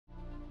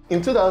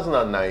In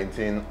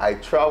 2019, I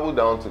traveled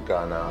down to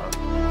Ghana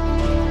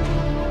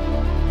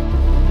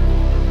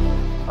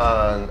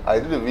and I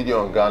did a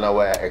video on Ghana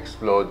where I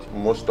explored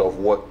most of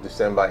what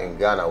December in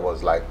Ghana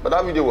was like. But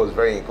that video was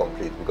very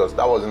incomplete because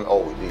that wasn't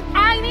all we did.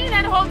 I need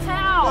that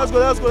hotel! Let's go,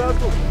 let's go, let's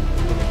go.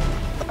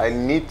 I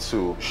need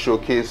to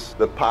showcase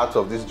the parts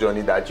of this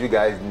journey that you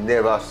guys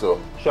never saw.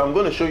 So I'm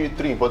going to show you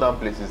 3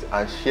 important places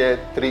and share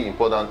 3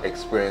 important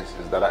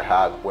experiences that I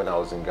had when I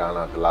was in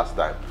Ghana the last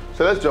time.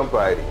 So let's jump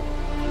right in.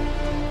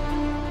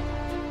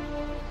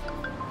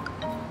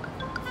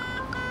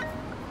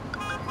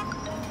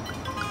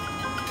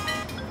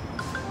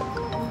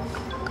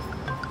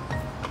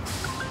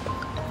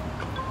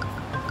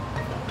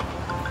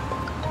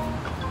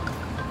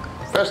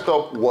 First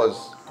up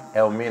was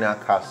Elmina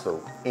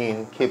Castle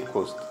in Cape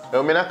Coast.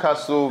 Elmina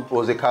Castle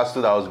was a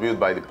castle that was built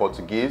by the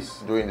Portuguese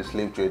during the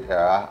slave trade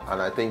era,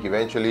 and I think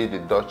eventually the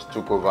Dutch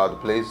took over the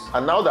place.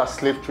 And now that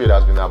slave trade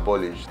has been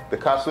abolished, the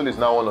castle is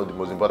now one of the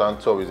most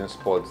important tourism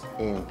spots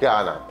in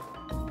Ghana.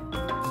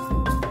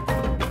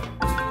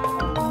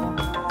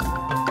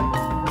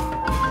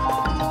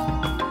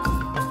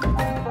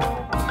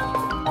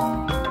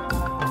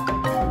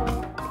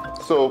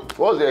 So,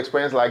 what was the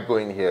experience like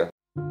going here?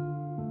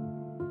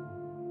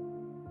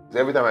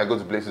 Every time I go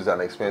to places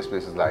and experience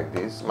places like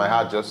this, my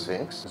heart just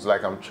sinks. It's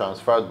like I'm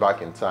transferred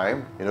back in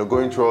time. You know,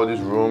 going through all these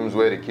rooms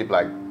where they keep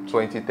like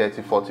 20,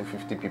 30, 40,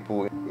 50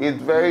 people.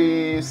 It's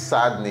very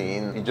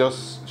saddening. It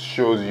just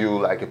shows you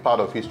like a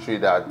part of history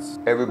that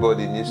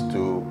everybody needs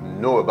to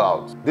know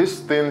about. This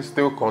thing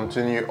still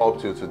continues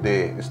up till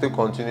today. It still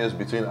continues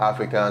between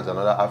Africans and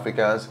other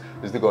Africans.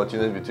 It still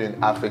continues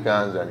between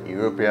Africans and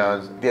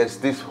Europeans. There's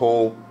this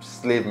whole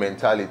slave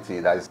mentality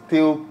that is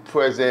still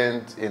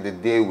present in the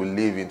day we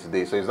live in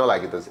today. So it's not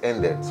like it has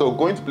ended. So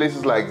going to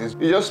places like this,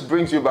 it just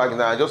brings you back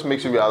now. It just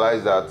makes you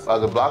realize that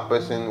as a black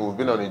person, we've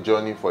been on a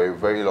journey for a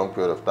very long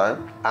period of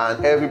time.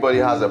 And everybody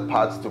has a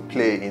part to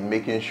play in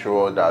making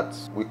sure that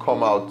we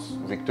come out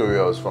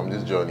victorious from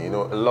this journey. You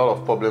know, a lot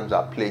of problems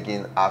are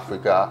plaguing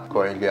Africa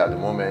currently at the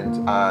moment,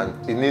 and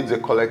it needs a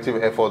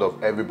collective effort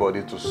of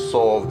everybody to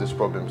solve these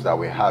problems that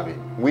we're having.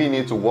 We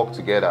need to work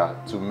together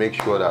to make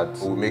sure that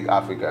we make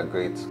Africa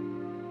great.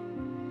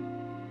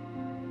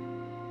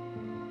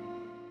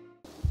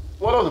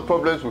 One of the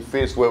problems we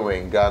faced when we were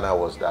in Ghana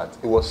was that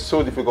it was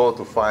so difficult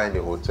to find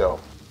a hotel.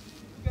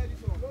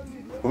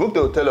 We booked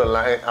the hotel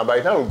online, and by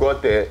the time we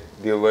got there,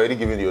 they were already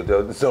giving the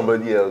hotel to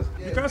somebody else.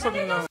 You can't stop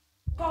me now.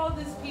 Call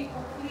these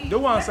people, please. They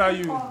won't answer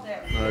you.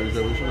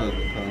 Reservation has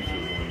been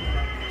cancelled.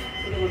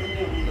 I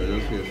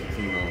just hear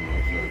sitting down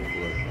outside for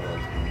like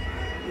hours now.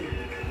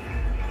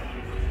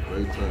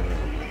 Very tired.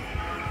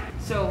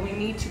 So we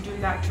need to do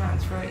that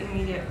transfer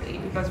immediately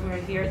because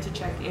we're here to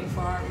check in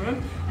for our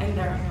room and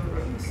there are no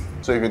rooms.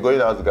 So if you're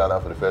going out to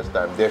Ghana for the first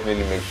time,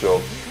 definitely make sure,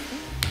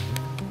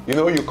 you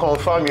know, you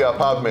confirm your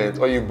apartment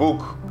or you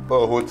book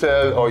a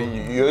hotel, or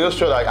you're just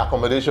sure that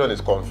accommodation is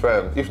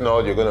confirmed. If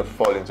not, you're going to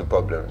fall into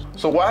problems.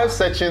 So while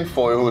searching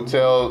for a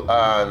hotel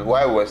and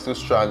while we're still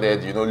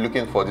stranded, you know,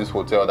 looking for this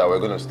hotel that we're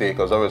going to stay,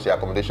 because obviously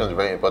accommodation is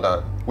very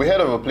important, we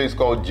heard of a place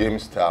called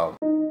Jamestown.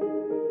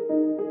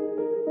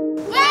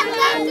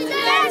 Welcome to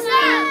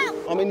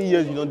Jamestown! How many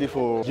years you done there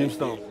for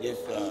Jamestown? Yes,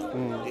 sir.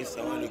 This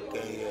only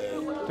 10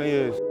 years. 10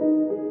 years.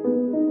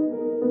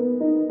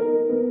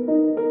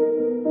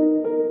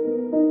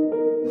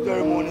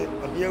 Very morning,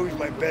 I'm here with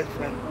my best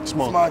friend,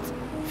 Smart.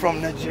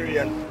 from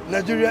Nigeria.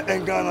 Nigeria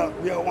and Ghana,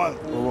 we are one,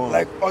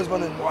 like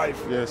husband and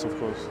wife. Yes, of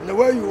course. And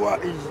where you are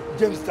is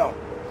Jamestown.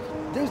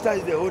 Jamestown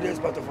is the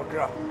oldest part of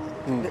Accra.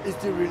 The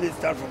history really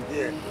starts from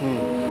here.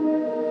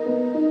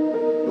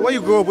 When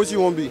you grow up, what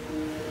you want to be?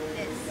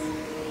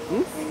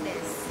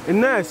 Yes. A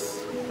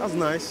nurse. That's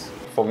nice.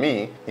 For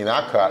me, in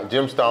Accra,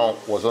 Jamestown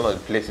was one of the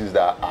places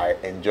that I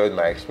enjoyed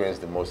my experience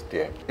the most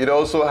there. It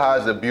also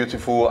has a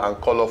beautiful and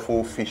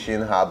colorful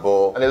fishing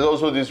harbor. And there's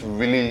also this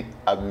really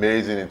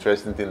amazing,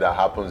 interesting thing that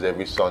happens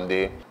every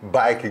Sunday.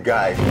 Bike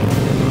guide.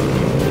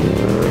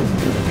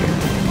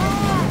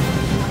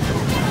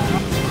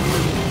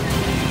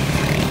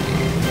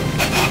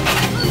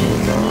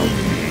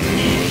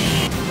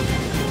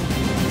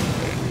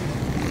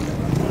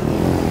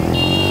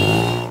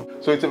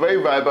 So it's a very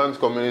vibrant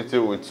community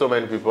with so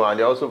many people, and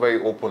they're also very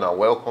open and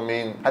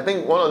welcoming. I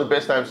think one of the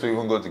best times to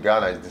even go to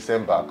Ghana is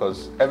December,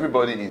 because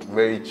everybody is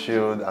very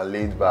chilled and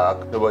laid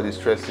back. Nobody's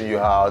stressing you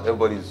out.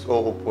 Everybody's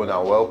so open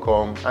and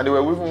welcome. And they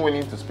were even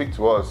willing to speak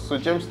to us. So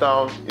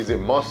Jamestown is a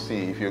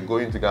must-see. If you're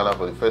going to Ghana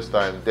for the first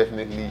time,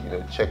 definitely, you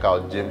know, check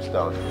out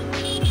Jamestown.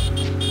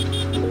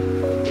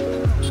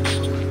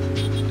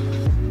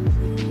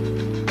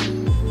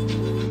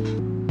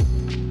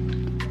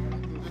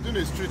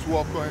 A street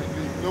walk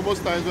currently. You know,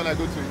 most times when I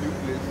go to a new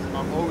place,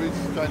 I'm always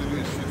trying to do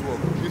a street walk.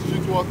 This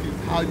street walk is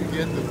how you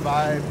get the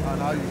vibe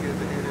and how you get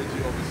the energy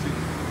of the city.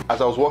 As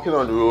I was walking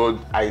on the road,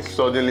 I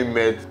suddenly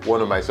met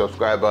one of my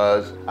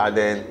subscribers, and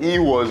then he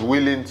was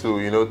willing to,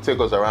 you know, take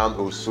us around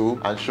Osu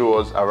and show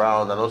us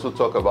around and also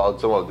talk about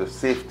some of the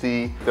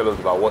safety, tell us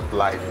about what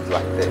life is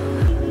like there.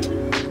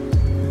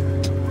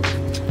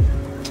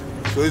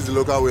 So it's the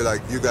local way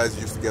like you guys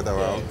used to get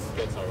around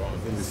Gets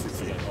around in the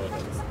city. all the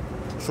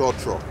time.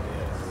 Trot.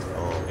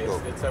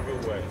 Oh, It's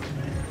everywhere.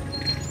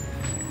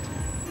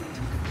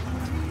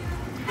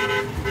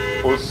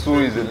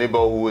 Osu is a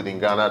neighborhood in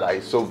Ghana that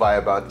is so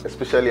vibrant,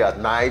 especially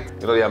at night.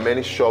 You know, there are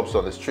many shops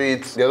on the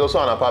streets. There's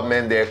also an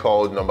apartment there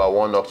called number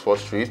 1 Oxford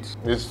Street.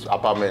 This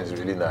apartment is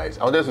really nice.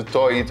 I wanted to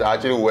tour it. I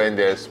actually went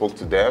there, spoke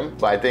to them,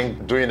 but I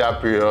think during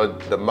that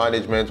period, the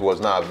management was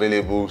not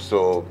available,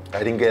 so I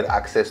didn't get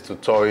access to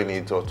touring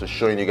it or to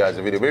showing you guys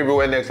the video. Maybe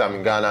when next I'm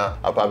in Ghana,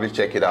 I'll probably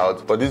check it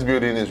out. But this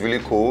building is really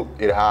cool.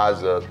 It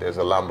has there's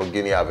a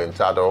Lamborghini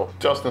Aventador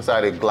just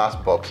inside a glass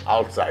box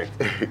outside.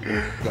 You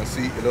can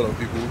see a lot of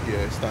people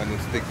here standing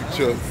to take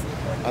pictures,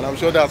 and I'm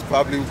sure that's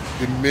probably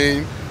the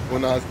main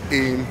owner's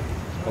aim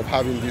of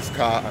having this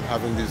car and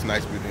having this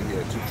nice building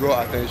here, to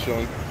draw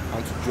attention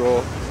and to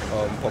draw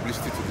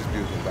publicity to this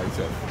building by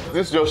itself.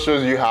 This just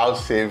shows you how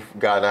safe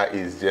Ghana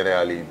is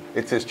generally.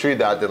 It's a street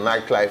that the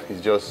nightlife is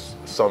just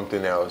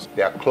something else.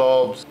 There are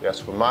clubs, there are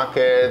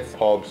supermarkets,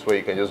 pubs where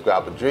you can just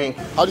grab a drink.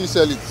 How do you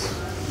sell it?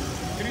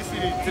 3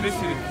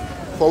 city.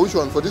 For which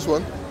one? For this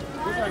one?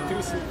 Those are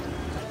 3 city.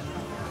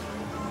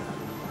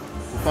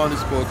 We found a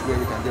spot where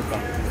we can get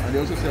banku, and they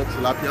also sell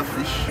tilapia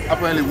fish.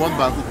 Apparently one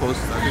banku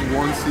costs, I think,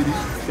 1 cedi.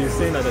 She's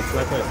saying that the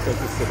tilapia is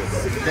 30 cedis.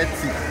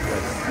 30.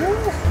 That's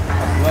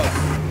well.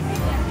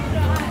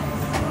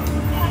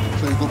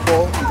 So you go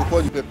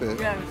pour the pepper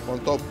on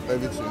top of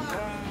everything.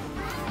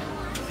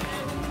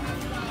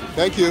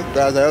 Thank you.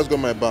 Guys, I just got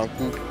my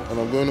banku and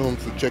I'm going home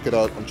to check it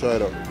out and try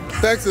it out.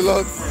 Thanks a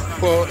lot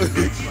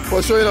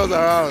for showing us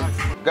around.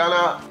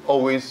 Ghana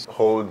always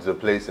holds a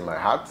place in my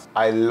heart.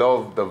 I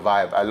love the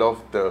vibe. I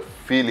love the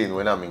feeling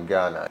when I'm in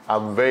Ghana.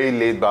 I'm very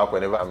laid back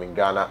whenever I'm in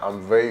Ghana.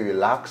 I'm very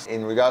relaxed.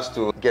 In regards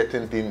to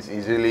getting things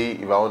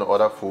easily, if I want to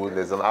order food,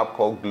 there's an app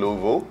called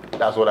Glovo.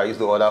 That's what I use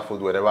to order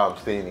food whenever I'm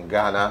staying in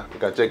Ghana. You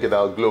can check it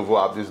out.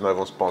 Glovo app. This is not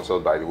even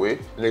sponsored, by the way.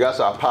 In regards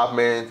to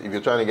apartment, if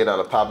you're trying to get an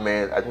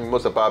apartment, I think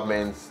most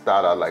apartments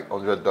start at like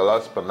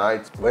 $100 per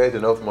night. But it's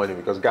enough money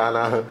because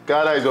Ghana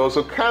is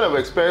also kind of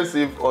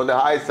expensive on the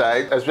high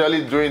side,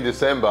 especially during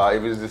December.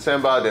 If it's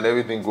December, then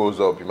everything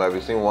goes up. You might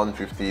be seeing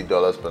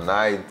 $150 per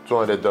night,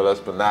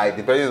 $200 per night,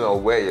 depending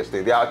on where you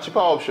stay. There are cheaper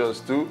options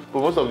too,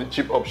 but most of the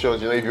cheap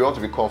options, you know, if you want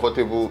to be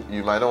comfortable,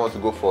 you might not want to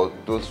go for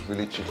those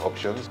really cheap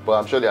options. But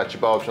I'm sure there are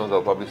cheaper options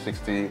of probably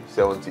 $60,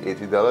 $70,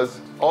 $80.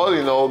 All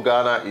in all,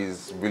 Ghana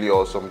is really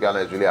awesome. Ghana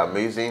is really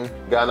amazing.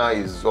 Ghana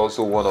is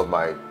also one of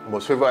my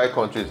most favorite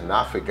countries in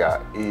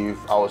Africa. If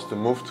I was to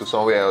move to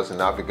somewhere else in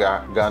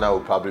Africa, Ghana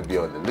would probably be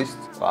on the list.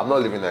 I'm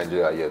not living in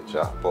Nigeria yet,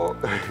 but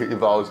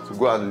if I was to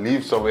go and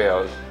live somewhere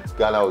else,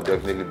 Ghana would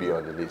definitely be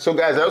on the list. So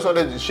guys, I just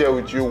wanted to share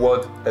with you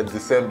what a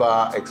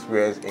December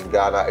experience in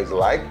Ghana is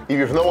like. If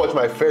you've not watched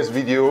my first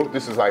video,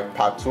 this is like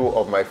part 2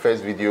 of my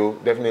first video.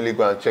 Definitely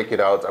go and check it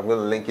out. I'm going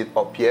to link it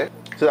up here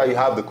so that you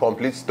have the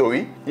complete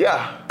story.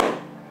 Yeah.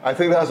 I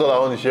think that's all I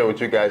want to share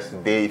with you guys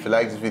today. If you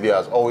like this video,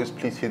 as always,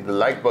 please hit the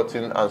like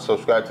button and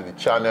subscribe to the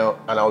channel,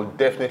 and I'll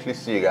definitely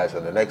see you guys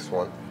on the next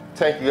one.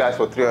 Thank you guys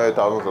for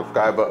 300,000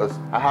 subscribers.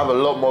 I have a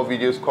lot more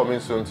videos coming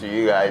soon to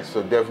you guys,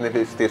 so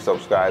definitely stay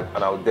subscribed,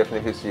 and I'll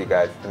definitely see you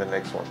guys in the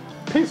next one.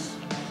 Peace.